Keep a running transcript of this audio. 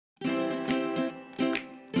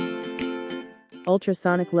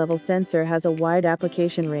ultrasonic level sensor has a wide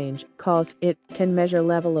application range, cause it can measure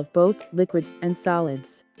level of both liquids and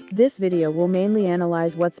solids. This video will mainly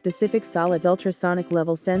analyze what specific solids ultrasonic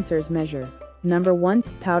level sensors measure. Number 1.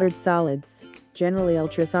 Powdered solids. Generally,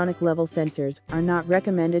 ultrasonic level sensors are not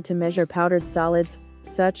recommended to measure powdered solids,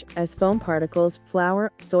 such as foam particles,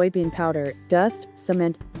 flour, soybean powder, dust,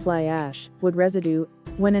 cement, fly ash, wood residue.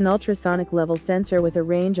 When an ultrasonic level sensor with a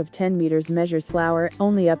range of 10 meters measures flour,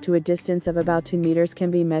 only up to a distance of about 2 meters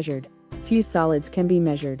can be measured. Few solids can be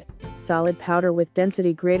measured. Solid powder with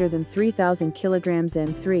density greater than 3,000 kilograms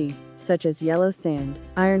M3, such as yellow sand,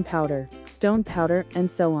 iron powder, stone powder, and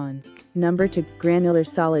so on. Number 2. Granular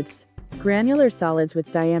solids. Granular solids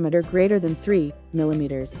with diameter greater than 3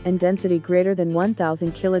 millimeters and density greater than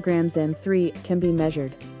 1,000 kilograms M3 can be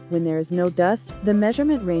measured. When there is no dust, the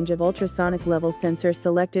measurement range of ultrasonic level sensor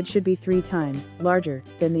selected should be 3 times larger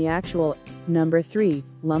than the actual. Number 3.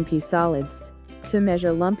 Lumpy solids. To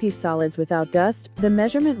measure lumpy solids without dust, the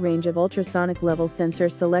measurement range of ultrasonic level sensor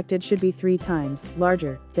selected should be 3 times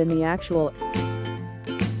larger than the actual.